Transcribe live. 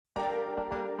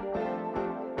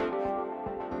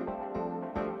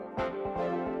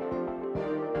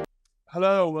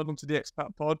Hello, welcome to the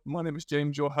Expat Pod. My name is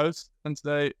James, your host, and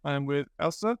today I am with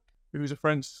Elsa, who is a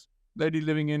French lady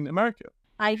living in America.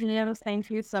 Hi, Julian. Thank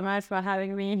you so much for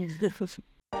having me.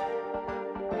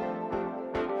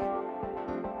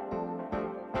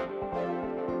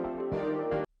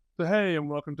 So, hey, and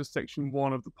welcome to section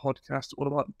 1 of the podcast, all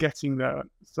about getting there.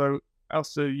 So,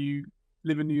 Elsa, you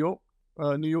live in New York,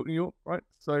 New York, right?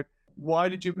 So, why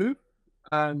did you move,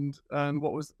 and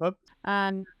what was the purpose?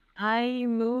 I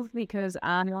moved because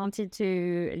I wanted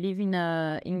to live in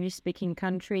a English-speaking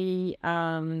country.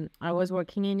 I was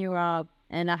working in Europe,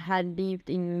 and I had lived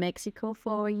in Mexico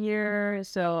for a year,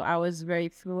 so I was very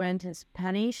fluent in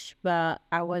Spanish, but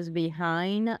I was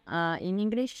behind in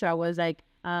English. So I was like,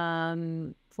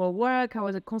 for work, I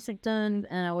was a consultant,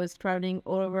 and I was traveling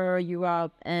all over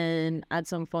Europe. And at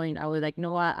some point, I was like,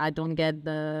 no, I don't get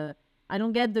the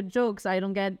jokes. I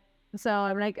don't get. So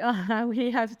I'm like, oh, I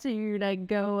really have to like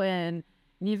go and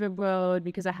live abroad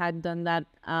because I had done that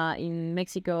in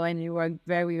Mexico, and it worked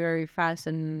very, very fast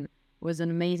and was an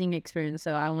amazing experience.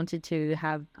 So I wanted to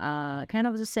have kind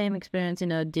of the same experience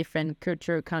in a different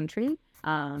culture country.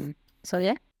 So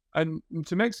yeah. And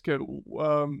to Mexico,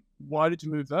 why did you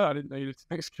move there? I didn't know you lived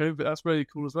in Mexico, but that's really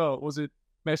cool as well. Was it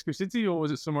Mexico City or was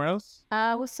it somewhere else?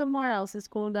 It was somewhere else. It's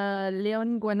called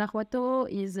León, Guanajuato.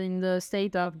 Is in the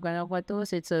state of Guanajuato.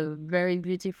 So it's a very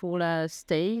beautiful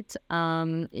state.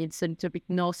 It's a little bit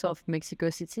north of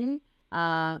Mexico City.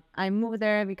 I moved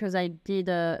there because I did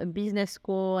a business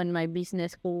school, and my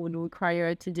business school would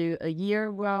require to do a year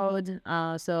abroad.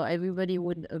 So everybody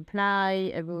would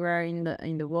apply everywhere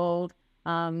in the world.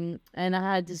 And I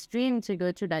had this dream to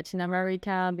go to Latin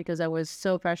America because I was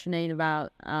so passionate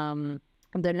about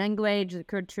the language, the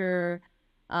culture,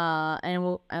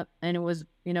 and it was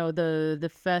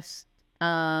the first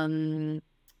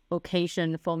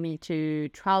occasion for me to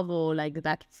travel like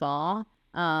that far.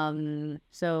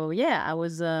 So yeah, I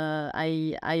was I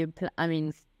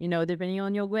mean, depending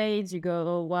on your grades, you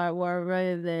go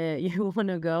wherever you want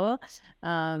to go.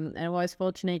 And I was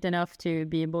fortunate enough to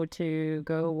be able to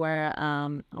go where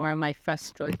my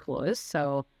first choice was.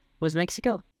 So was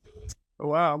Mexico. Oh,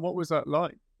 wow. And what was that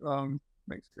like?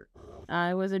 Mexico.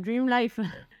 It was a dream life.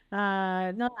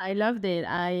 No, I loved it.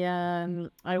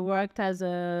 I worked as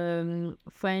a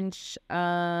French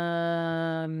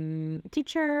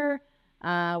teacher.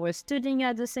 I was studying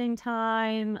at the same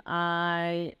time.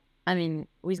 I mean,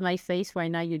 with my face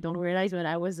right now, you don't realize, but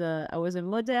I was a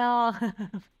model.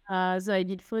 So I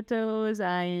did photos.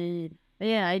 I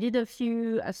did a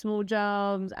few small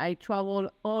jobs. I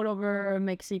traveled all over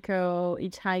Mexico,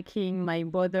 hitchhiking. My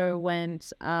brother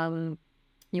went.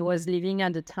 He was living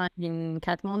at the time in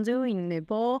Kathmandu in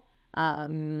Nepal.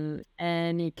 And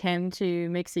he came to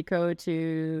Mexico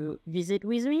to visit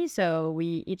with me. So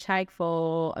we hitchhiked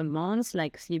for a month,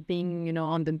 like sleeping,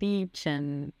 on the beach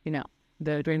and,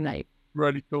 the dream life.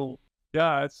 Really cool.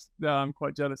 Yeah, I'm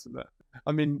quite jealous of that.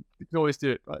 I mean, you can always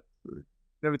do it, right?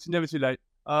 Never too late.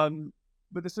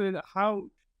 But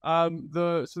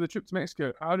the trip to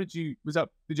Mexico, did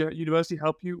your university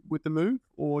help you with the move,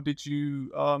 or did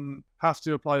you have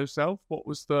to apply yourself? What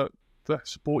was the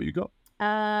support you got?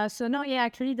 So no, yeah,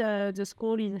 actually the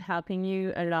school is helping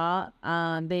you a lot.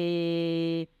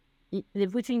 They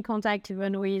put you in contact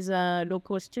even with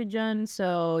local students,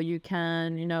 so you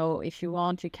can, if you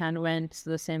want, you can rent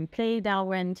the same place they're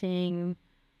renting.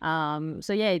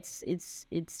 So yeah, it's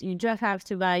you just have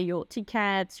to buy your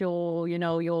tickets,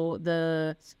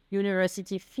 the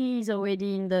university fees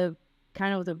already in the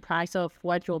kind of the price of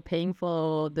what you're paying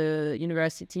for the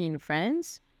university in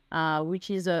France. Which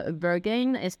is a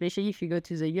bargain, especially if you go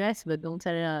to the US, but don't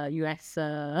tell a US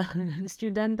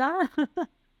student that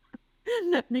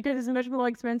because it's much more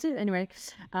expensive anyway.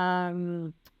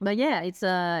 But yeah, it's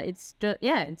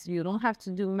just, you don't have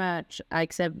to do much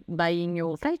except buying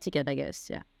your flight ticket, I guess.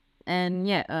 Yeah. And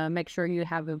make sure you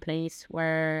have a place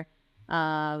where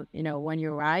when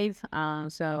you arrive.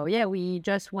 So yeah, we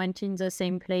just went in the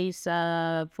same place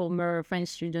former French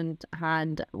student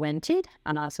had rented,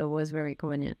 and also was very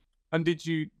convenient. And did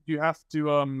you have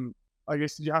to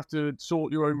did you have to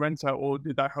sort your own rent out, or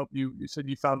did that help you? You said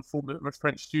you found a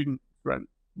French student rent.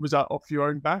 Was that off your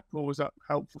own back, or was that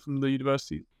helpful from the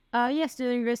university? Yes, the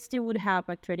university would help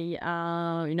actually.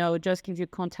 Just give you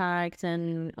contact,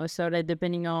 and also like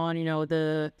depending on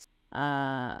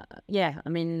I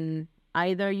mean,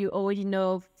 either you already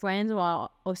know friends who are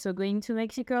also going to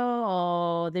Mexico,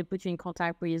 or they put you in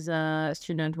contact with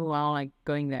students who are like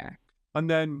going there. And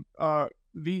then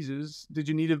visas. Did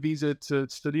you need a visa to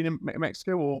study in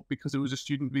Mexico, or because it was a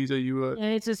student visa, you were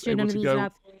it's a student able to visa go?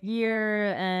 for a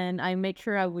year, and I made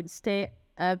sure I would stay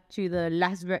up to the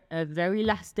very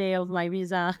last day of my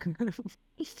visa.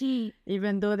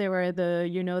 Even though they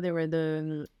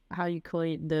were how you call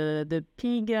it, the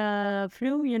pig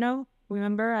flu,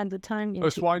 remember at the time?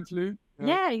 Swine flu.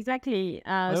 Yeah, exactly.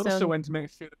 I also went to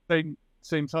Mexico at the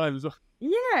same time as well.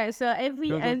 Yeah, so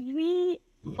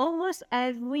almost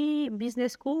every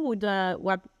business school would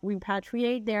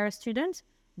repatriate their students,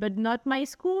 but not my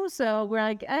school. So we're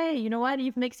like, hey, you know what?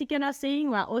 If Mexican are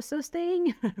staying, we're also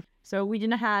staying. So we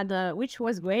didn't had, which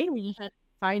was great. We had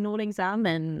final exam,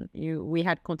 and we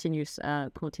had continued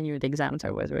exams. So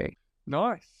it was very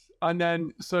nice. And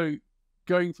then, so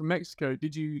going from Mexico,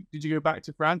 did you go back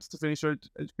to France to finish your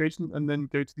education and then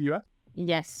go to the US?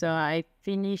 Yes, so I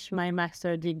finished my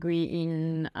master's degree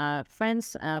in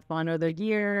France for another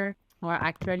year, where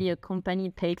actually a company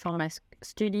paid for my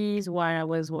studies while I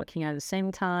was working at the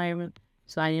same time.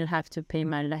 So I didn't have to pay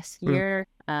my last year.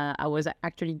 I was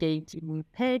actually getting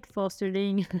paid for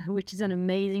studying, which is an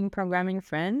amazing program in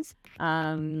France.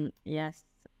 Yes.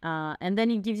 And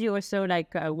then it gives you also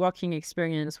like a working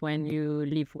experience when you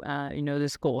leave, the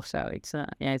school. So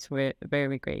it's very,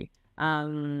 very great.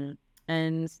 And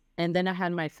then I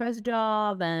had my first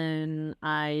job, and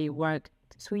I worked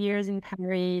 2 years in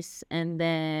Paris, and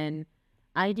then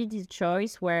I did this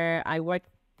choice where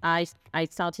I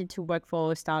started to work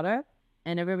for a startup,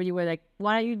 and everybody was like,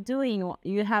 "What are you doing?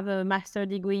 You have a master's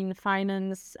degree in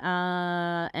finance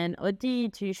and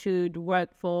audit. You should work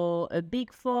for a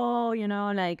big four,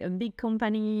 like a big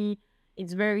company.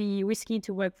 It's very risky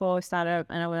to work for a startup."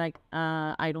 And I was like,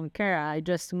 "I don't care. I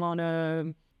just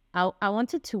wanna." I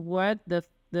wanted to work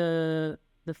the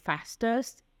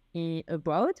fastest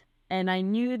abroad, and I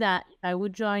knew that if I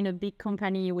would join a big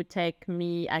company, it would take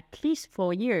me at least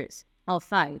 4 years or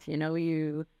 5.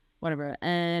 Whatever.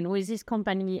 And with this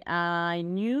company, I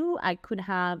knew I could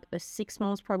have a 6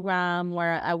 months program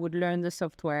where I would learn the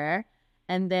software,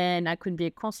 and then I could be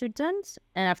a consultant.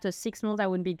 And after 6 months, I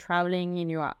would be traveling in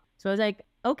Europe. So I was like,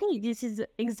 okay, this is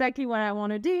exactly what I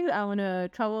want to do. I want to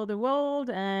travel the world,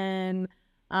 and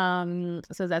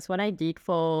so that's what I did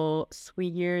for 3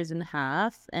 years and a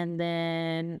half. And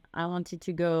then I wanted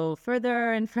to go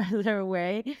further and further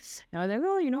away. And I was like,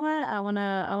 oh, you know what? I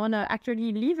wanna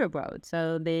actually live abroad.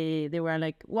 So they were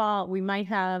like, well,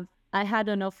 I had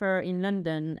an offer in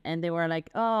London, and they were like,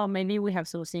 oh, maybe we have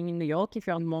something in New York if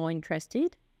you're more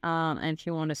interested. And if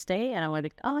you want to stay. And I was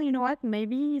like, oh, you know what?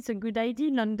 Maybe it's a good idea.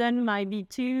 London might be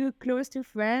too close to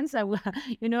France. I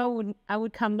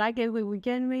would come back every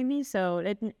weekend maybe. So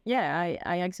I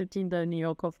accepted the New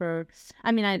York offer.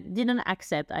 I mean, I didn't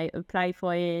accept. I applied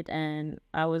for it, and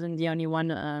I wasn't the only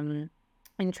one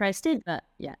interested. But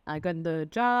yeah, I got the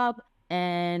job.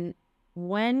 And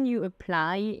when you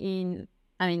apply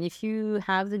if you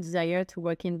have the desire to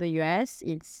work in the US,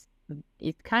 it's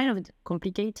kind of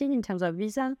complicated in terms of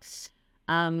visa.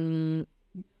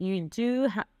 You do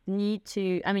need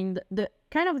to, the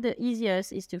kind of the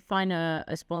easiest is to find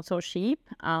a sponsorship.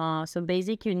 So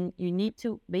basically you need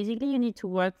to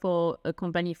work for a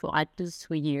company for at least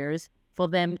 3 years for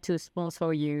them to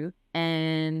sponsor you,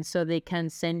 and so they can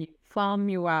send you from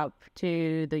Europe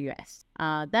to the US.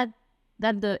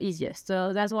 That's the easiest.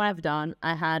 So that's what I've done.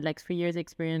 I had like 3 years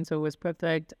experience, so it was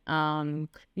perfect.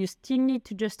 You still need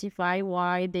to justify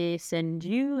why they send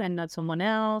you and not someone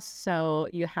else. So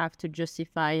you have to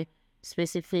justify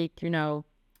specific,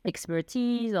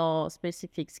 expertise or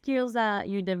specific skills that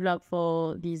you develop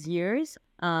for these years.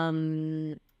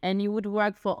 And you would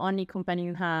work for only company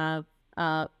you have,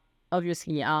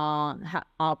 obviously,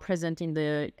 are present in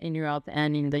Europe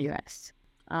and in the US.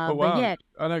 Oh, wow. But yeah,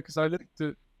 I know, because I looked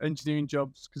at engineering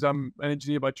jobs because I'm an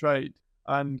engineer by trade,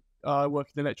 and I work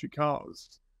in electric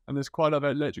cars, and there's quite a lot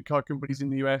of electric car companies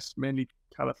in the US, mainly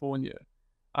California.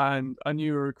 And I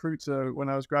knew a recruiter when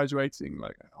I was graduating,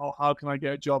 like, oh, how can I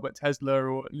get a job at Tesla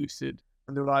or at Lucid?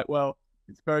 And they're like, well,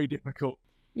 it's very difficult.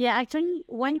 Yeah, actually,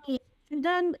 when you're a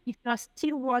student, if you're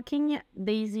still working,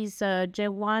 there's this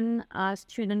J1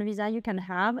 student visa you can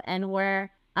have, and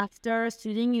where after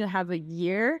studying you have a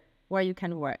year where you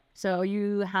can work. So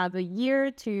you have a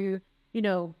year to,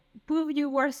 prove you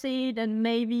worth it, and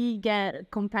maybe get a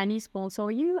company sponsor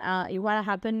you. What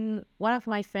happened, one of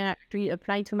my friends actually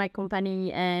applied to my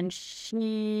company, and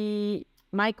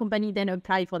my company then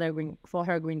applied for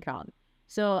her green card.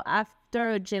 So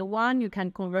after a J1, you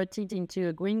can convert it into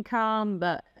a green card,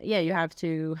 but yeah, you have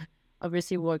to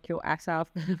obviously work your ass off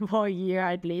for a year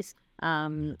at least.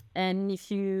 And if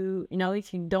you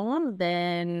don't,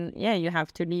 then yeah, you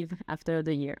have to leave after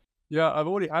the year. Yeah, I've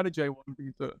already had a J1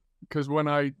 visa, because when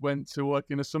I went to work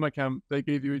in a summer camp, they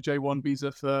gave you a J1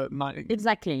 visa for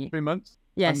 3 months.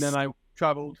 Yes. And then I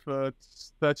traveled for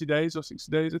 30 days or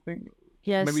 60 days, I think.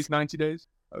 Yes. Maybe it's 90 days.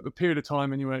 A period of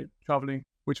time anyway, traveling,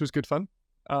 which was good fun.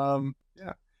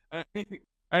 Yeah.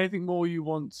 Anything more you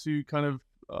want to kind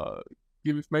of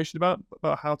give information about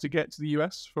how to get to the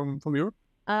US from Europe?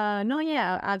 No,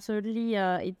 yeah, absolutely.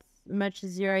 It's much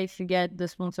easier if you get the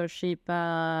sponsorship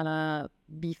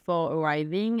before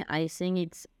arriving. I think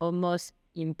it's almost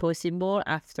impossible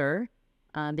after.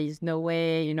 There's no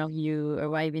way, you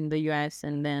arrive in the US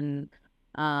and then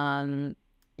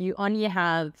you only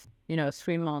have,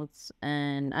 3 months.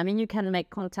 And I mean, you can make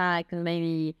contact and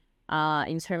maybe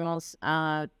in 3 months,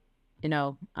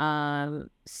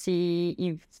 see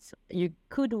if you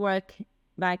could work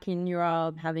back in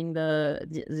Europe having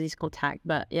this contact.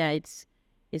 But yeah, it's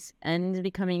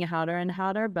becoming harder and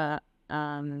harder. But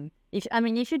if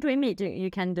you dream it, you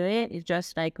can do it. It's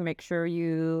just like make sure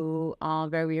you are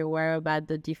very aware about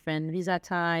the different visa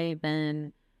type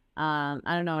and I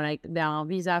don't know, like there are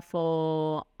visa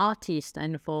for artists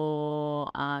and for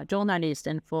journalists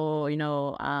and for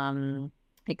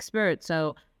experts.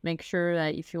 So make sure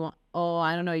that if you want, or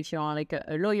I don't know, if you are like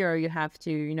a lawyer, you have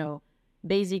to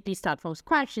basically start from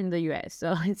scratch in the US.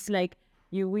 So it's like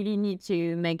you really need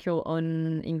to make your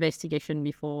own investigation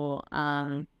before.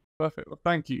 Perfect. Well,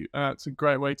 thank you. It's a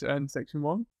great way to end section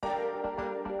 1.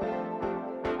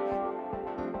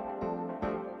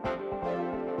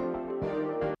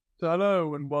 So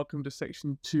hello and welcome to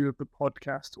section 2 of the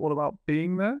podcast, all about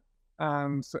being there.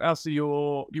 And so Elsa,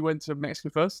 you went to Mexico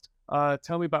first.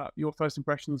 Tell me about your first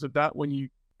impressions of that when you,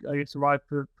 I guess, arrived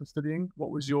for studying.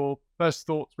 What was your first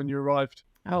thoughts when you arrived?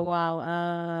 Oh, wow.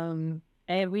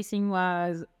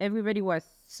 Everybody was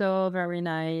so very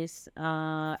nice.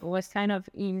 It was kind of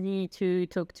easy to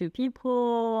talk to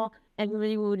people.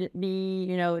 Everybody would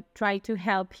be, try to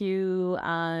help you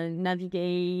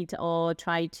navigate or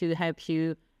try to help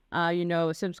you,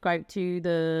 subscribe to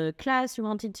the class you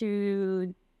wanted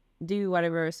to do,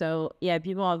 whatever. So yeah,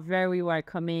 people are very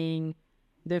welcoming.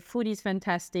 The food is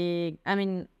fantastic. I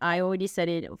mean, I already said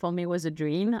it. For me, it was a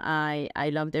dream. I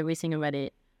loved everything about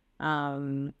it.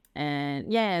 And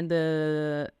yeah, and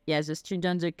the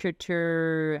students, the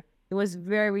culture, it was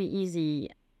very easy.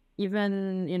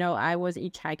 Even I was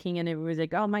hitchhiking and it was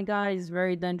like, oh my God, it's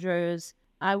very dangerous.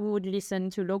 I would listen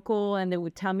to local and they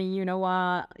would tell me, you know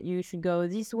what, you should go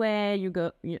this way.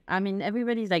 I mean,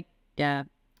 everybody's like, yeah,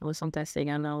 it was fantastic.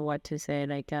 I don't know what to say.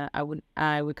 Like,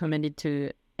 I recommend it to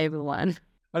everyone.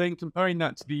 I think comparing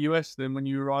that to the US, then when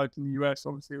you arrived in the US,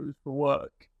 obviously it was for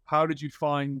work. How did you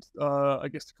find, I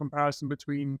guess, the comparison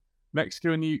between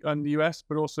Mexico and the US,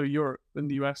 but also Europe and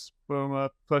the US from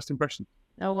first impression?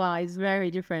 Oh wow, it's very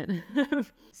different.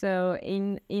 So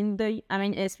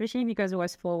especially because it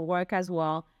was for work as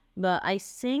well. But I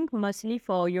think mostly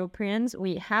for Europeans,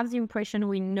 we have the impression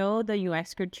we know the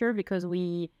US culture because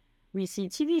we see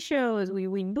TV shows, we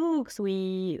read books,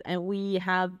 we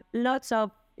have lots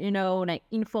of like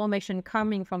information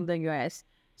coming from the US.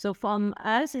 So from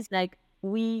us, it's like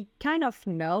we kind of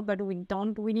know, but we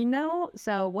don't really know.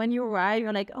 So when you arrive,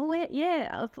 you're like, oh wait,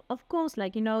 yeah, of course,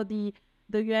 like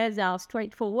the US are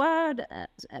straightforward,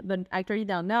 but actually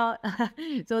they're not.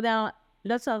 So there are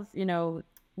lots of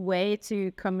way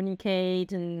to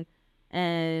communicate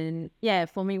and yeah,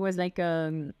 for me it was like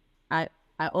I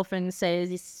often say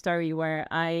this story where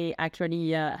I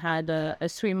actually had a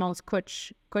 3 months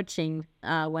coaching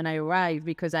when I arrived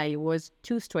because I was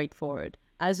too straightforward.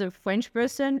 As a French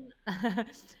person,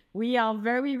 we are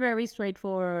very, very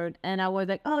straightforward. And I was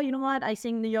like, oh, you know what? I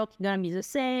think New York is going to be the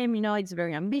same. It's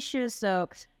very ambitious. So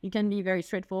you can be very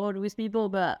straightforward with people.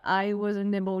 But I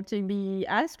wasn't able to be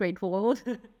as straightforward.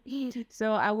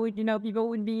 So I would, people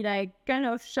would be like kind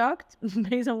of shocked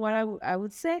based on what I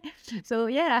would say. So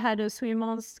yeah, I had a 3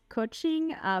 months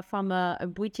coaching from a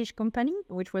British company,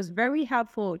 which was very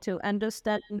helpful to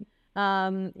understand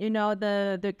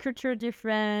the culture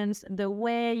difference, the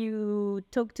way you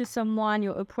talk to someone,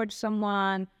 you approach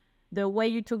someone, the way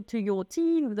you talk to your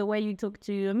team, the way you talk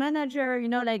to a manager,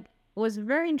 like it was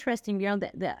very interesting.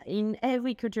 That in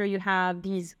every culture you have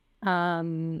these,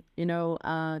 kind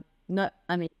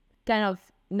of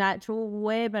natural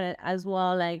way, but as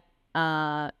well like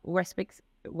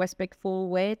respectful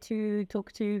way to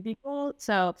talk to people.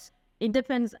 So it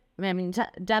depends. I mean,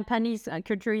 Japanese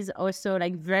culture is also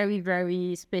like very,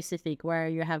 very specific where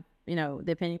you have,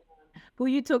 depending on who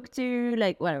you talk to,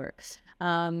 like whatever.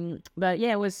 But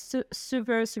yeah, it was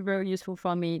super, super useful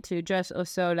for me to just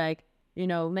also like,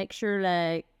 make sure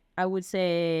like, I would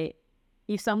say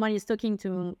if someone is talking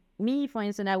to me, for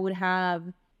instance, I would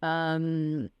have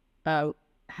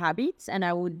habits and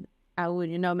I would,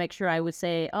 make sure I would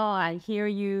say, oh, I hear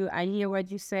you. I hear what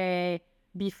you say.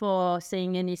 before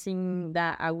saying anything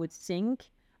that I would think.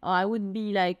 Or I would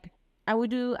be like, I would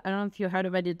do, I don't know if you heard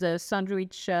about it, the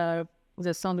sandwich thing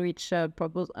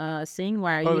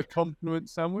where Oh, you the compliment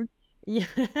sandwich. yeah.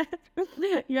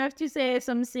 You have to say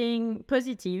something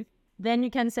positive, then you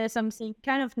can say something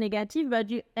kind of negative, but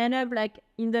you end up like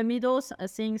in the middle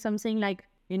saying something like,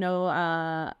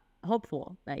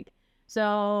 hopeful. Like,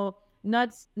 so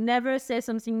not never say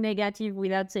something negative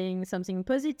without saying something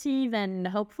positive and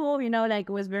hopeful, like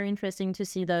it was very interesting to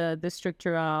see the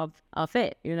structure of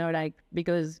it, like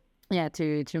because yeah,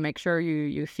 to make sure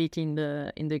you fit in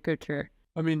the culture.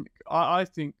 I mean, I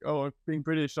think, being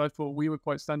British, I thought we were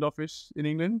quite standoffish in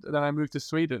England, and then I moved to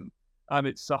Sweden, and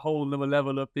it's a whole other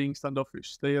level of being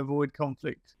standoffish. They avoid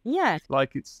conflict Yeah.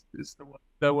 like it's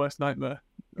their worst nightmare.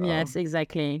 Yes,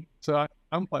 exactly. So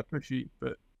I'm quite pushy,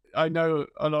 but I know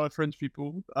a lot of French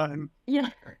people, and Yeah.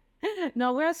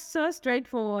 No, we're so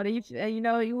straightforward. If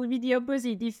it would be the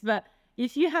opposite.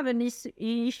 If you have an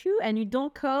issue and you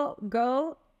don't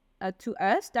go to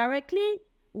us directly,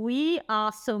 we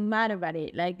are so mad about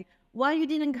it. Like, why you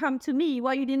didn't come to me?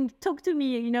 Why you didn't talk to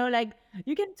me? Like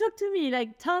you can talk to me.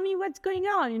 Like, tell me what's going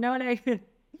on. Like,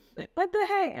 what the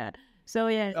heck? So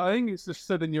yeah, I think it's a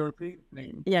Southern European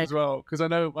thing yeah, as well, because I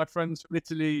know my friends from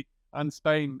Italy and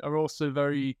Spain are also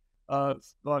very, I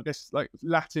guess, like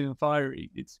Latin and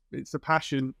fiery. It's a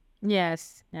passion.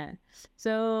 yes, yeah.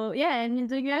 So yeah, and in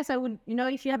the US, I would,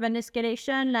 if you have an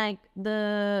escalation, like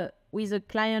with a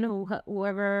client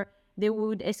whoever, they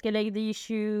would escalate the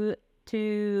issue to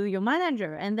your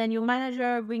manager, and then your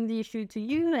manager bring the issue to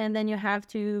you, and then you have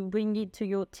to bring it to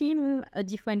your team a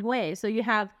different way. So you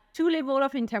have two levels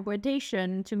of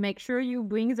interpretation to make sure you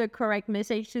bring the correct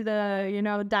message to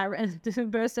the direct to the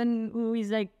person who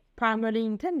is like primarily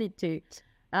intended to.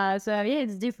 So yeah,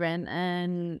 it's different,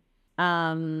 and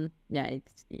all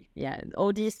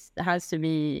this has to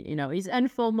be, it's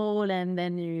informal, and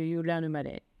then you learn about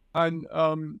it. And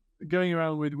going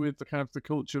around with the kind of the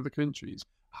culture of the countries,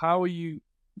 how are you?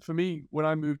 For me, when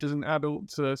I moved as an adult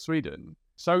to Sweden,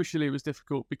 socially it was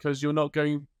difficult because you're not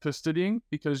going for studying,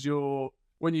 because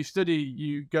when you study,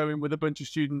 you go in with a bunch of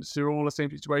students who are all the same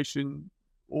situation,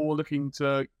 all looking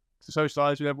to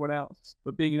socialize with everyone else.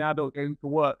 But being an adult going to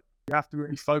work, you have to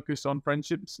really focus on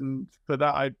friendships, and for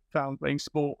that, I found playing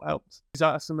sport helps. Is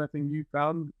that a similar thing you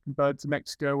found compared to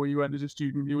Mexico, where you went as a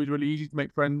student? It was really easy to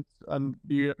make friends, and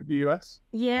the US.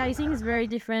 Yeah, I think it's very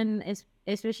different,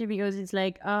 especially because it's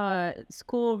like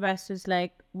school versus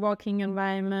like working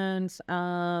environments.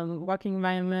 Working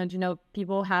environment,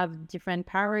 people have different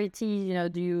priorities.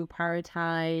 Do you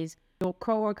prioritize your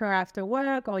coworker after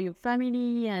work or your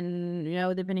family, and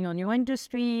depending on your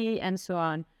industry and so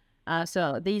on.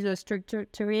 So these are structure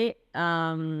to it.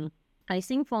 I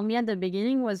think for me at the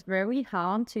beginning was very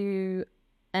hard to,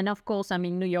 and of course I'm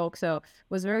in New York, so it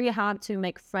was very hard to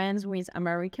make friends with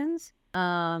Americans.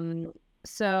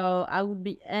 So I would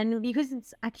be, and because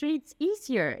it's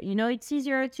easier, it's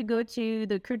easier to go to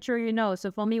the culture,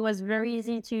 So for me, it was very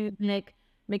easy to make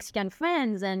Mexican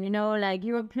friends and, like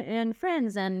European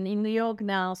friends. And in New York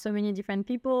now, so many different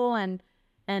people, and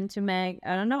to make,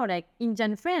 I don't know, like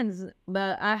Indian friends.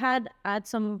 But I had at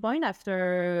some point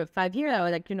after 5 years, I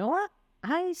was like, you know what?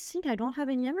 I think I don't have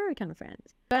any American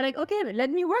friends. But like, okay, let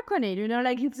me work on it,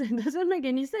 like it doesn't make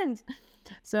any sense.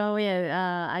 So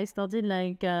yeah, I started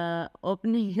like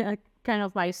opening kind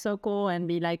of my circle and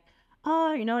be like,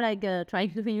 oh, like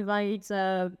trying to invite,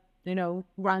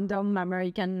 random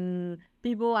American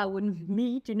people I would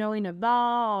meet, in a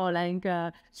bar or like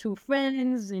through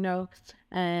friends,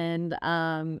 and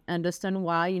understand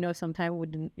why, sometimes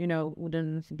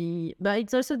wouldn't be. But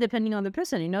it's also depending on the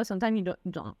person, sometimes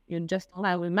you just don't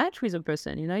have a match with a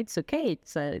person, it's okay.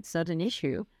 It's not an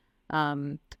issue.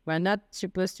 We're not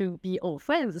supposed to be all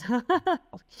friends.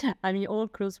 I mean, all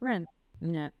close friends.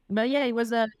 Yeah, but yeah, it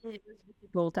was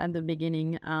difficult at the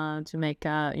beginning to make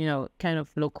kind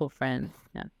of local friends.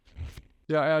 Yeah.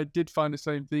 Yeah, I did find the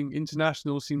same thing.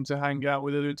 Internationals seem to hang out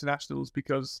with other internationals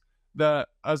because they're,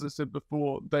 as I said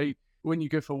before, when you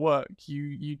go for work,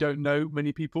 you don't know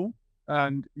many people,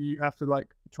 and you have to like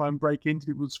try and break into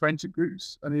people's friendship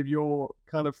groups. And if you're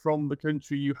kind of from the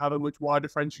country, you have a much wider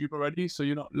friendship group already, so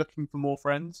you're not looking for more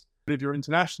friends. But if you're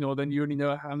international, then you only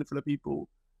know a handful of people,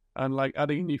 and like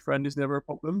adding a new friend is never a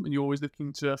problem, and you're always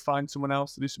looking to find someone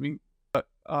else to do something. But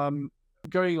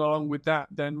going along with that,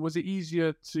 then was it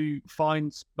easier to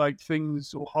find like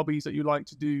things or hobbies that you like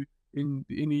to do in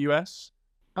the US?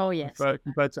 Oh yes.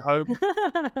 Compared to home.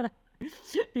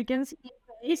 You can see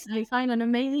I find an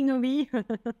amazing hobby.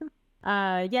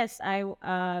 Yes,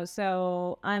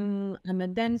 so I'm a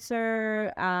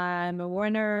dancer, I'm a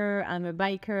runner, I'm a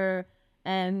biker,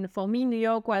 And for me, New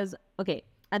York was okay.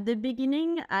 At the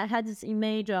beginning, I had this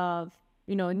image of,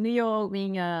 New York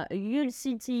being a huge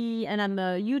city, and I'm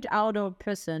a huge outdoor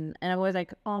person. And I was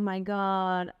like, oh my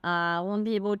God, I won't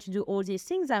be able to do all these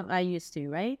things that I used to,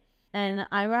 right? And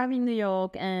I arrived in New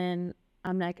York, and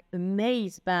I'm like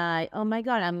amazed by, oh my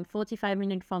God, I'm 45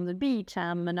 minutes from the beach,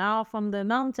 I'm an hour from the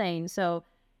mountain. So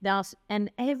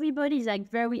and everybody's like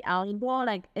very outdoor,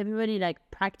 like everybody like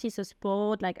practice a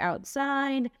sport like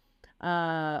outside,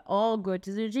 or go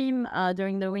to the gym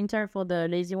during the winter for the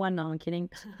lazy one. No, I'm kidding.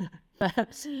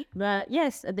 but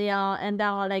yes, they are, and there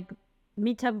are like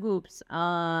meetup groups. There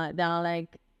are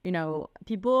like,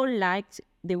 people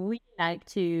they really like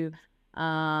to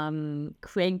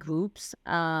create groups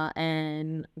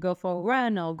and go for a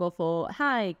run or go for a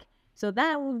hike. So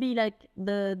that would be like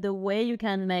the way you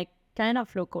can make kind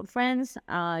of local friends.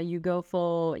 You go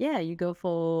for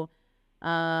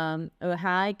a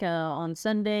hike on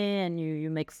Sunday, and you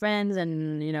make friends,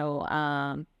 and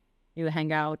you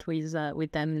hang out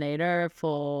with them later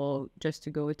for just to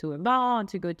go to a bar,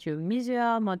 to go to a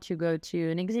museum, or to go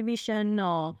to an exhibition,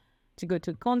 or to go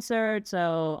to a concert.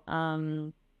 So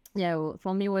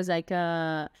for me, it was like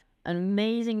an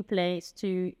amazing place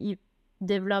to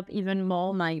develop even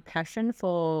more my passion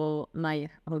for my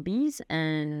hobbies,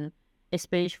 and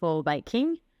especially for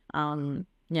biking. I'm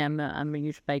a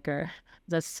huge biker.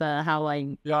 That's how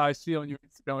I. Yeah, I see on your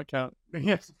Instagram account.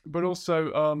 Yes, but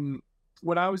also,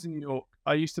 when I was in New York,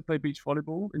 I used to play beach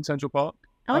volleyball in Central Park,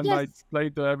 Oh and I yes,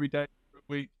 played there every day for a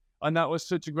week, and that was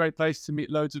such a great place to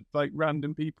meet loads of like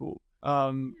random people.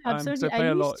 And so absolutely. I I play a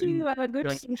used lot in to go to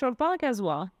going. Central Park as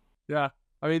well. Yeah,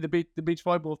 I mean the beach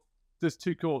volleyball. There's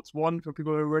two courts, one for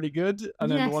people who are really good,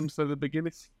 and then the one Yes. for the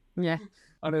beginners. Yeah.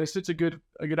 And it's such a good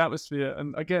atmosphere.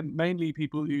 And again, mainly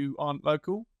people who aren't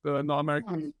local, but are not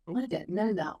American. I didn't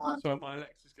know that one. Sorry, my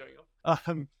Alexa's going off.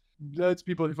 Loads of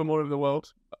people from all over the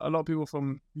world. A lot of people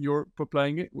from Europe were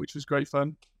playing it, which was great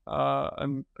fun.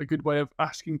 And a good way of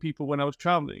asking people when I was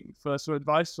traveling for some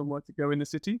advice on where to go in the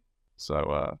city.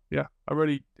 So yeah, I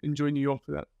really enjoy New York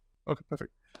for that. Okay,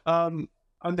 perfect. And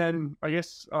then I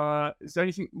guess is there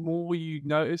anything more you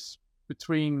notice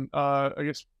between I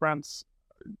guess France,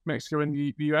 Mexico, and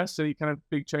the US? Any kind of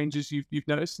big changes you've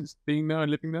noticed since being there and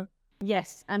living there?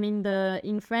 Yes, I mean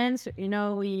in France,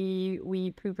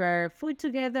 we prepare food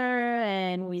together,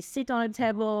 and we sit on a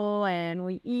table, and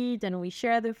we eat, and we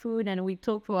share the food, and we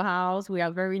talk for hours. We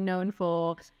are very known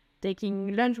for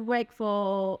taking lunch break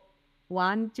for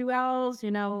 1, 2 hours,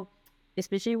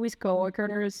 especially with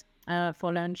coworkers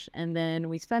for lunch, and then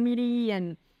with family,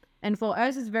 and for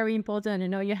us it's very important.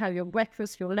 You have your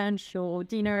breakfast, your lunch, your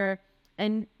dinner.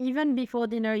 And even before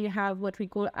dinner, you have what we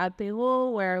call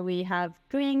apéro, where we have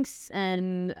drinks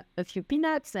and a few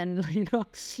peanuts and or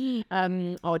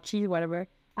cheese, whatever.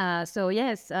 So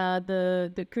yes,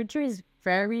 the culture is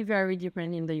very very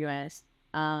different in the U.S.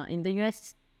 In the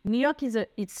U.S., New York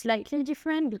it's slightly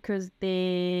different because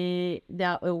they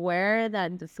are aware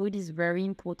that the food is very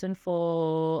important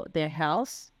for their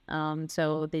health.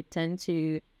 So they tend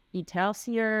to eat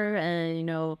healthier,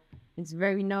 and it's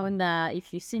very known that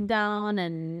if you sit down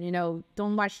and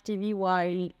don't watch TV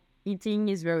while eating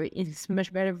it's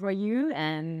much better for you,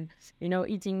 and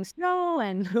eating slow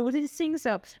and all these things.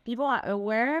 So people are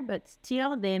aware, but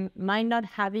still they might not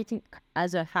have it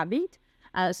as a habit,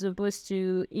 as opposed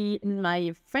to in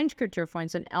my French culture, for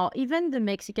instance, or even the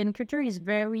Mexican culture is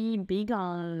very big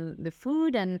on the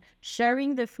food and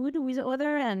sharing the food with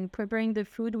other, and preparing the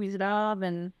food with love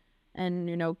and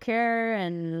care,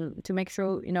 and to make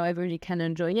sure everybody can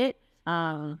enjoy it.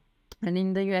 And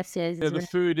in the US, yes, Yeah, the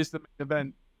food is the main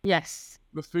event. yes,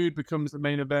 The food becomes the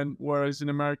main event, whereas in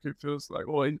America it feels like,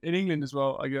 or in England as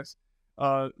well, I guess.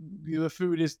 The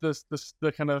food is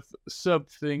the kind of sub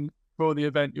thing for the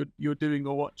event you're doing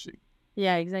or watching.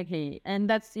 yeah, exactly. And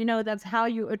that's how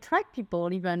you attract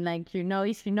people. Even like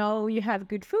if you have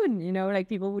good food, like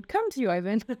people would come to your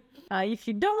event. If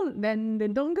you don't, then they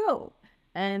don't go.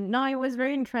 And now it was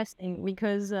very interesting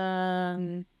because my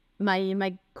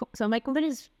company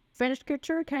is French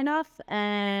culture kind of,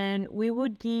 and we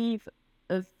would give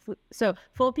so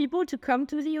for people to come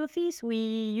to the office, we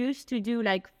used to do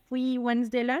like free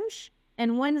Wednesday lunch,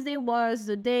 and Wednesday was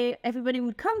the day everybody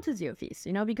would come to the office,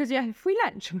 because you have free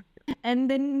lunch, and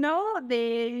then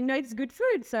it's good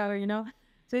food, so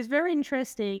it's very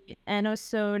interesting, and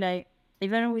also like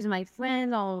even with my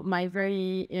friends or my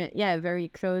very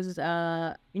close,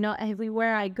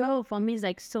 everywhere I go, for me, it's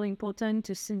like so important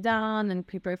to sit down and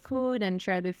prepare food and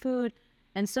share the food.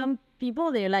 And some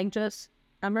people, they're like just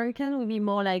American would be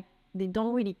more like they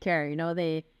don't really care,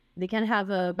 they can have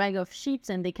a bag of chips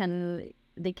and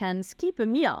they can skip a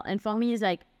meal. And for me, it's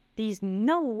like, there's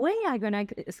no way I'm gonna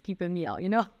skip a meal, you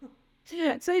know?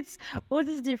 So it's all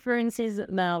these differences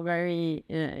now very,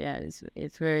 yeah,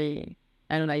 it's very,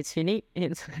 I don't know, it's funny.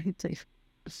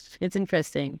 It's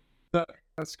interesting.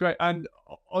 That's great. And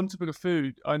on topic of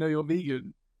food, I know you're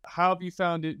vegan. How have you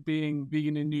found it being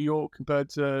vegan in New York compared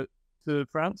to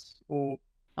France? Or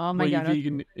Oh were my you God,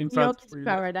 vegan in New York France is before you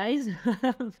left? paradise.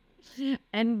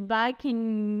 And back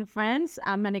in France,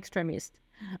 I'm an extremist.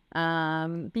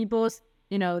 People,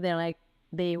 they're like,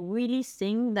 they really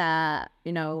think that,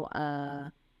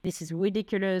 this is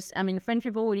ridiculous. I mean, French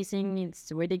people really think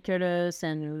it's ridiculous,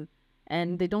 and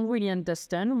they don't really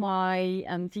understand why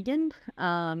I'm vegan.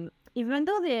 Even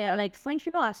though they're like, French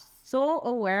people are so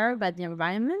aware about the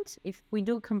environment. If we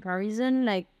do comparison,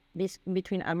 like this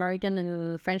between American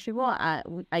and French people,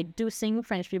 I do think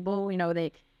French people,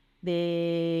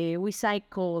 they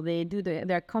recycle, they do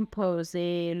their compost,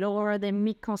 they lower their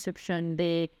meat consumption,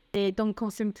 they don't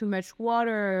consume too much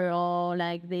water, or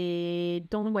like they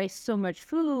don't waste so much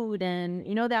food, and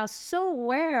they are so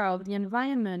aware of the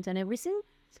environment and everything.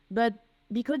 But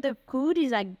because the food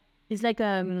is like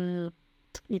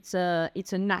it's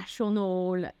a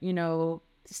national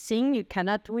thing you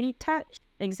cannot really touch.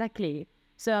 Exactly.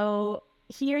 So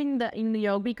here in New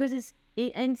York, because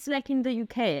and it's like in the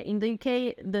UK. In the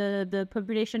UK, the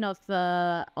population of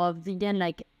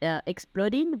vegan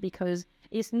exploding, because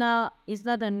it's not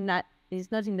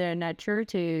in their nature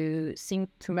to think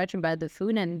too much about the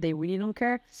food, and they really don't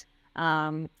care.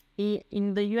 In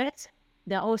the US,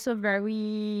 they're also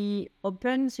very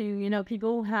open to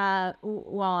people who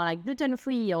are like gluten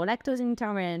free or lactose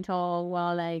intolerant, or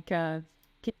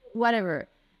whatever.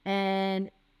 And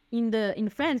in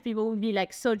France, people would be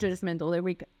like so judgmental. They're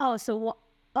like,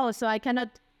 so I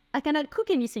cannot cook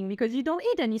anything because you don't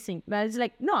eat anything. But it's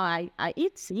like, no, I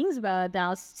eat things, but there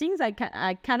are things I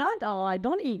cannot, or I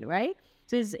don't eat, right?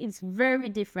 So it's very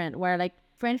different, where like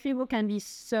French people can be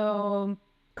so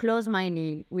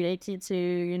close-minded related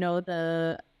to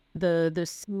the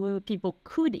food people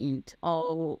could eat,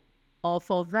 or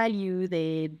for value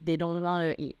they don't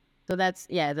want to eat. So that's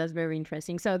very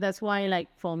interesting. So that's why, like,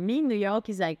 for me, New York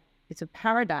is like, it's a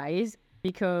paradise,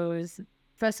 because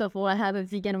first of all, I have a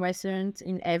vegan restaurant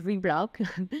in every block.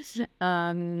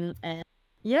 And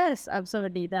yes,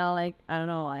 absolutely. There are like, I don't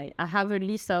know, I have a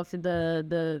list of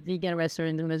the vegan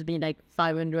restaurant. There must be like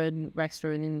 500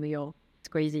 restaurants in New York. It's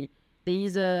crazy. There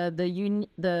is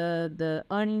the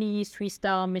only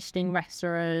 3-star Michelin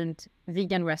restaurant,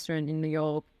 vegan restaurant in New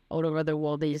York. All over the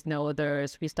world, there is no other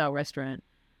 3-star restaurant.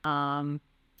 Yeah,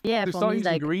 They for start me,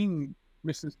 using like, green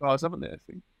Michelin stars, haven't they? I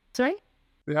think sorry.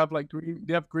 they have like green.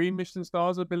 They have green Michelin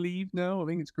stars, I believe. Now I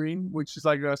think it's green, which is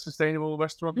like a sustainable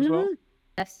restaurant as well,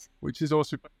 Yes. which is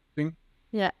also interesting.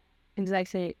 Yeah,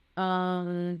 exactly.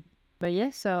 But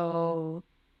yeah, so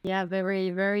yeah,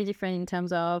 very, very different in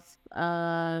terms of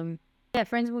yeah,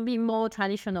 France will be more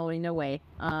traditional in a way,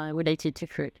 related to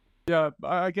food. Yeah,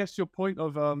 I guess your point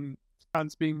of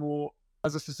France being more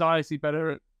as a society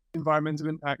better at environmental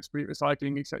impacts, be it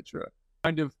recycling, etc.,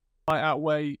 kind of might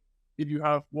outweigh if you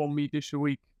have one meat dish a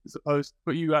week, as opposed,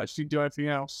 but you actually do everything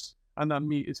else, and that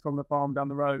meat is from the farm down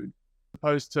the road,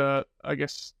 opposed to, I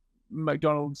guess,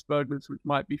 McDonald's burgers, which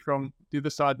might be from the other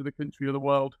side of the country or the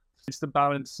world. It's the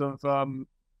balance of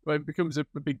well, it becomes a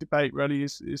big debate. Really,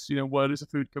 is where does the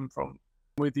food come from?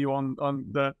 With you on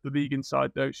the vegan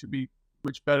side, though, it should be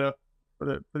much better for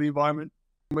the environment.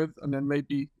 And then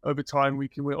maybe over time we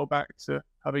can whittle back to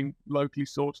having locally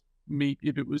sourced meat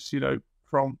if it was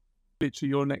from literally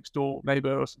your next door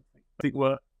neighbor or something. I think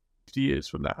we're 50 years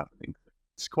from that happening.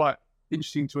 It's quite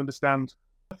interesting to understand.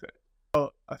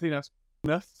 Well, I think that's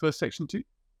enough for section 2.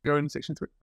 Go into section 3.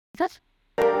 That's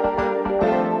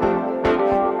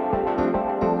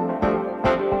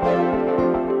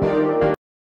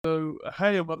So,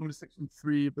 hey, and welcome to section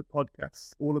 3 of the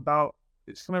podcast, all about,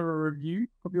 it's kind of a review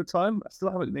of your time. I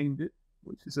still haven't named it,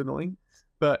 which is annoying.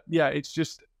 But yeah, it's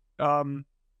just, you're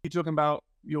talking about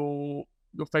your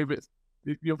favorite,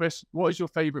 what is your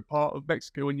favorite part of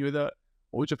Mexico when you were there?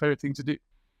 What was your favorite thing to do?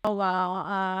 Oh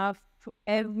wow!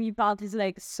 Every part is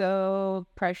like so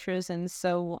precious and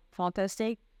so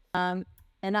fantastic. And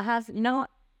I have,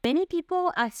 many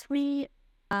people ask me,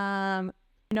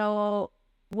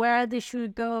 where they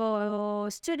should go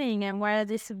studying and where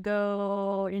they should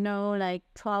go, like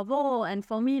travel. And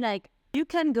for me, like, you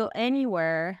can go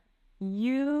anywhere,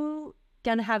 you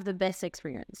can have the best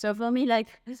experience. So for me, like,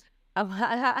 I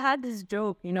had this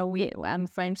joke, I'm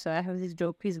French, so I have this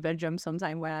joke with Belgium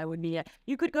sometime, where I would be,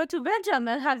 you could go to Belgium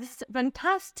and have this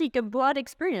fantastic abroad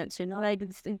experience, like,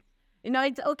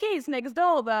 it's okay, it's next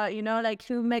door, but like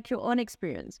you make your own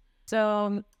experience.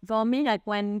 So for me, like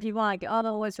when people are like,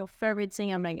 oh, what's your favorite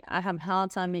thing? I'm like, I have a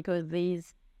hard time because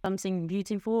there's something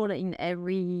beautiful in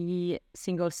every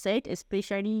single state,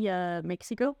 especially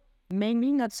Mexico.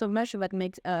 Mainly not so much about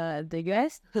the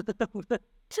US,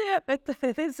 but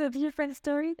it's a different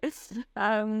story.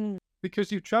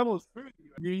 Because you've traveled through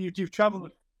it. You've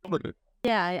traveled.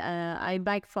 Yeah, I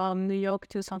bike from New York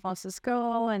to San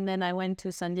Francisco, and then I went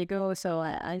to San Diego. So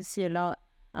I see a lot,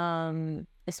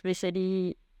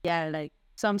 especially like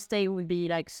some state would be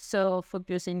like so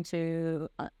focused into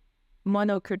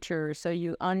monoculture, so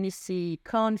you only see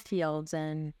cornfields,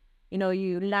 and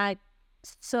you lack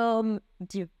so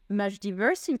much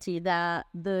diversity that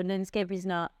the landscape is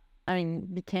not. I mean,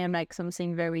 became like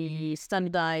something very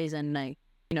standardized and like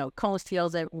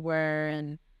cornfields everywhere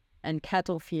and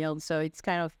cattle fields. So it's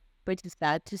kind of pretty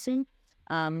sad to see,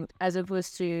 as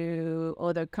opposed to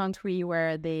other country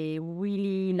where they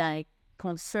really like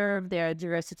conserve their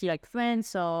diversity, like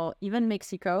France or even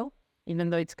Mexico, even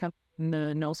though it's in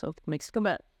the north of Mexico.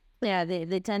 But yeah,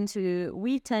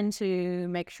 we tend to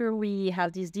make sure we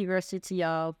have this diversity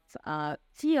of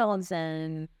fields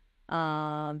and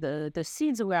the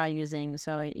seeds we are using.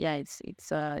 So yeah,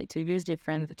 it's a huge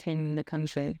difference between the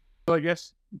country. So I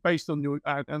guess based on your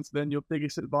answer, then your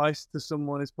biggest advice to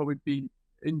someone is probably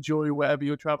enjoy wherever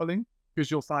you're traveling because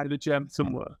you'll find a gem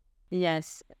somewhere.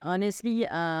 Yes, honestly,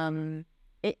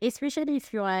 especially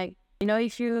if you're like,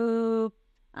 if you,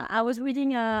 I was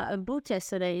reading a book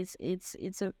yesterday.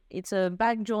 It's a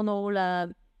back journal.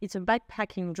 It's a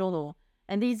backpacking journal,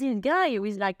 and there's this guy who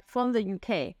is like from the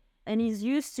UK, and he's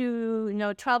used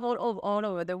to travel all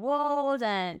over the world,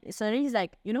 and so he's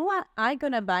like, you know what, I'm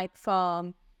gonna bike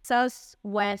from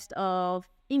southwest of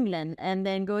England and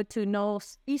then go to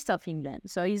northeast of England.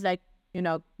 So he's like,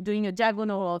 doing a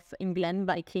diagonal of England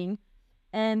biking.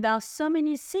 And there are so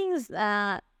many things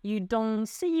that you don't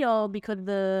see, or because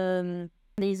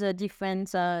there's a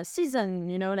different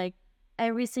season, like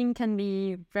everything can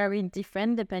be very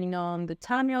different depending on the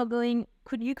time you're going.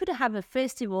 You could have a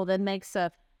festival that makes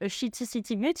a shitty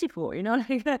city beautiful,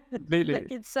 like that. Completely. Like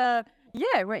it's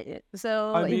yeah, right.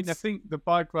 So I mean, I think the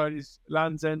bike ride is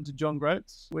Land's End to John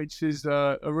Groats, which is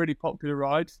a really popular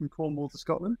ride from Cornwall to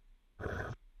Scotland.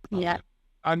 Yeah.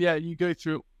 And yeah, you go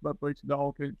through the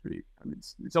whole country, and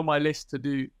it's on my list to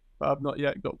do, but I've not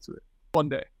yet got to it. One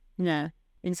day. Yeah,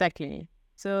 exactly.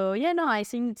 So yeah, no, I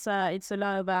think it's a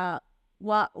lot about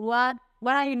what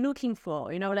are you looking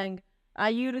for? Like,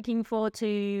 are you looking for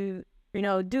to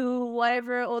do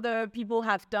whatever other people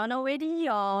have done already,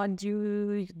 or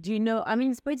do you know? I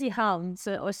mean, it's pretty hard.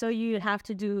 So also you have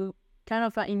to do kind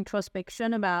of an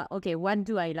introspection about, okay, what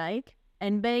do I like,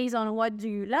 and based on what do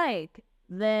you like,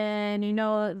 then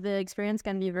the experience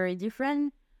can be very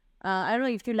different. I don't know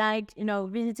if you like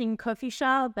visiting coffee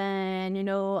shop and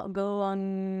go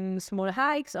on small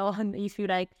hikes, or if you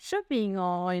like shopping,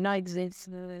 or it's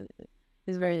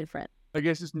very different. I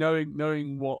guess it's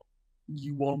knowing what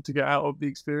you want to get out of the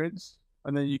experience,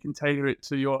 and then you can tailor it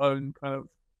to your own kind of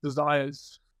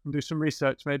desires and do some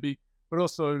research maybe. But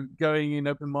also going in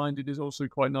open-minded is also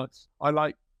quite nice. I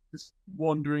like just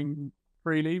wandering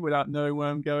freely without knowing where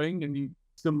I'm going, and you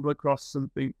stumble across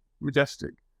something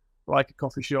majestic like a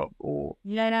coffee shop. Or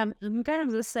yeah, I'm kind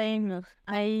of the same.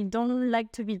 I don't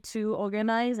like to be too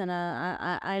organized, and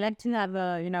I like to have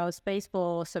a space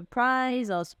for surprise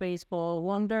or space for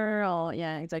wonder, or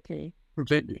yeah, exactly.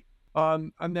 Completely.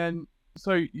 And then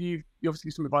so you obviously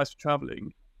give some advice for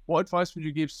traveling. What advice would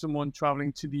you give someone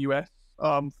traveling to the US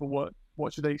for work?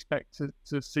 What should they expect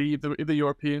to see if they're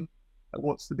European?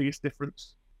 What's the biggest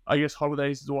difference? I guess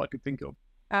holidays is all I could think of.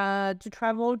 To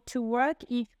travel to work,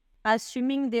 if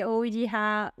assuming they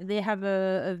have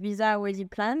a visa already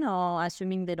planned, or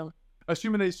assuming they don't.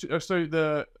 Assuming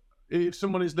if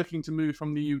someone is looking to move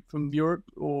from Europe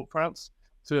or France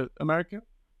to America,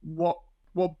 what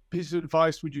piece of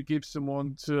advice would you give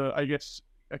someone to, I guess,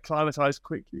 acclimatize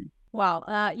quickly? Wow.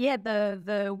 Yeah,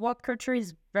 the work culture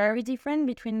is very different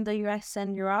between the US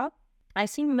and Europe. I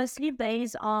think mostly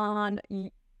based on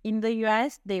in the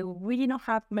US, they really don't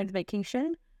have much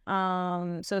vacation.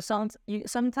 So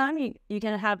sometimes you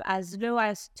can have as low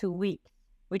as 2 weeks,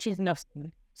 which is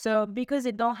nothing. So because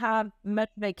they don't have much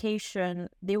vacation,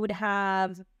 they would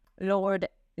have lowered,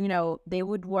 they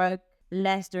would work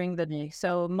less during the day.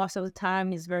 So most of the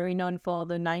time is very known for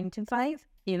the 9 to 5,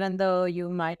 even though you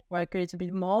might work a little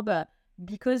bit more. But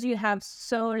because you have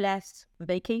so less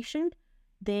vacation,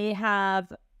 they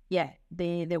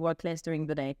work less during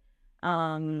the day.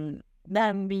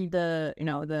 That would be the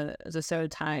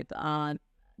stereotype.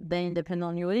 then it depends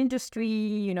on your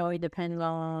industry, it depends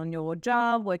on your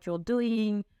job, what you're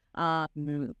doing.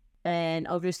 And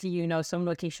obviously, some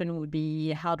location would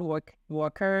be hard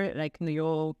worker, like New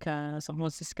York, San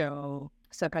Francisco,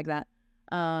 stuff like that.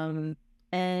 And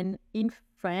in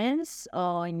France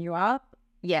or in Europe,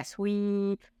 yes,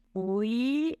 the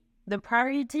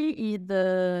priority is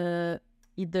the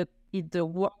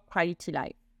work quality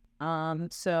life.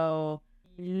 So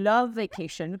love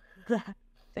vacation.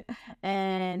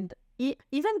 And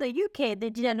even the UK, they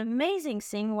did an amazing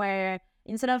thing where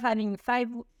instead of having five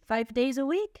days a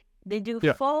week, they do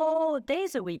 4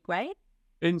 days a week, right?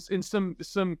 In some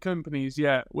companies,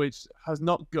 yeah, which has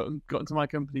not gotten to my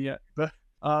company yet, but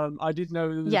I did know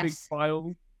there was a big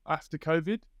trial after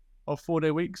COVID of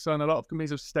 4-day weeks, and a lot of companies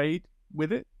have stayed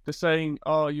with it. They're saying,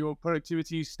 "Oh, your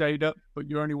productivity stayed up, but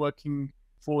you're only working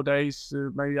 4 days,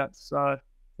 so maybe that's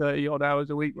 30 odd hours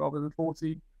a week rather than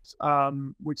 40."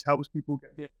 Which helps people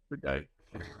get the extra day.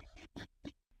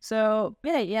 So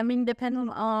yeah, I mean, depending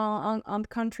on the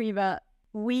country, but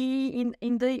we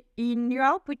in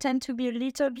Europe we tend to be a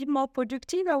little bit more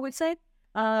productive, I would say,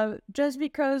 just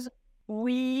because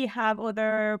we have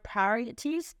other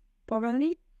priorities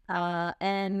probably.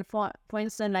 And for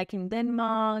instance, like in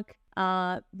Denmark,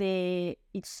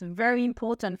 it's very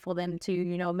important for them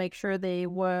to make sure they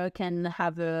work and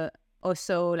have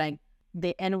also like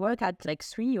they end work at like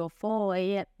 3 or 4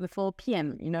 a.m. 4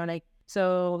 p.m.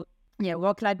 So yeah,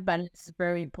 work-life balance is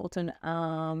very important.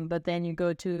 But then you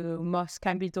go to most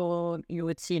capital, you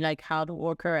would see like hard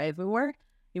worker everywhere.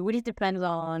 It really depends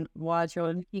on what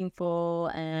you're looking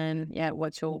for and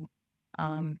what's your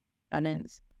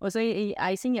balance. Also,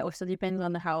 I think it also depends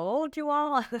on how old you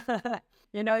are.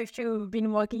 If you've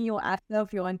been working your ass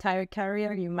off your entire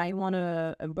career, you might want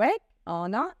a break or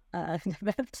not.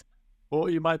 Or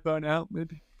you might burn out,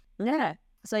 maybe. Yeah.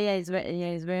 So it's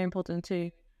very important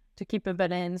to keep a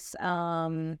balance.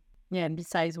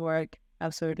 Besides work,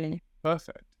 absolutely.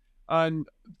 Perfect. And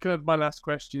kind of my last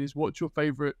question is, what's your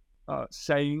favorite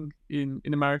saying in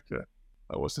America?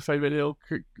 What's the favorite little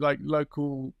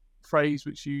local phrase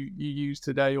which you use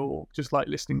today or just like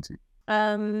listening to?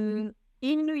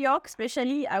 In New York,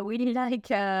 especially, I really like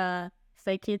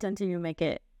fake it until you make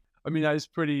it. I mean, that is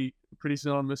pretty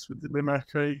synonymous with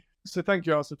America. So thank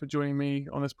you, Elsa, for joining me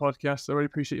on this podcast. I really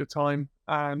appreciate your time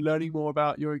and learning more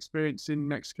about your experience in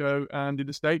Mexico and in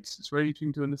the States. It's really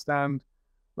interesting to understand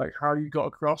like how you got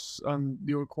across and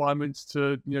your requirements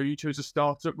to, you chose a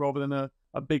startup rather than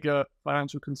a bigger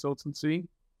financial consultancy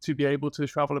to be able to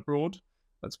travel abroad.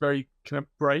 That's very kind of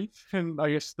brave, and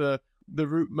I guess the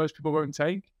route most people won't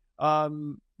take.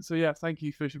 So yeah, thank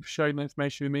you for sharing the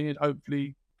information with me, and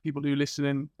hopefully people who listen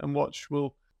in and watch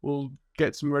will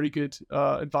get some really good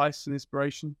advice and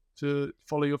inspiration to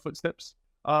follow your footsteps.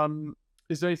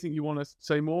 Is there anything you want to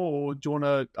say more, or do you want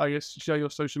to, I guess, share your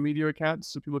social media accounts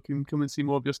so people can come and see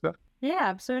more of your stuff? Yeah,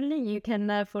 absolutely. You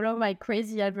can follow my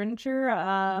crazy adventure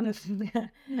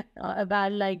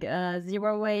about like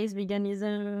zero waste,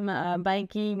 veganism,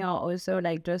 biking, or also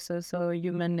like just also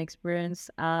human experience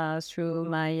through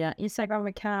my Instagram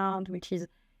account, which is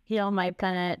Here on My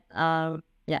Planet.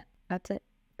 Yeah, that's it.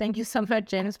 Thank you so much,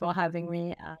 James, for having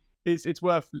me. It's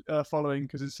worth following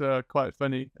because it's quite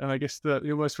funny, and I guess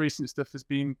your most recent stuff has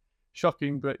been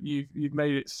shocking, but you've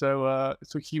made it so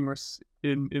humorous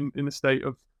in the state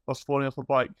of us falling off a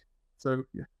bike. So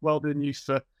yeah, well done you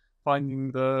for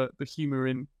finding the humor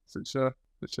in such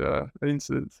an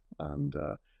incident. And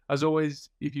as always,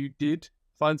 if you did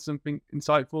find something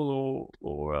insightful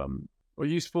or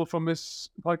useful from this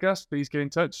podcast, please get in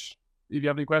touch. If you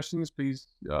have any questions, please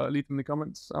leave them in the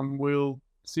comments, and we'll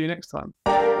see you next time.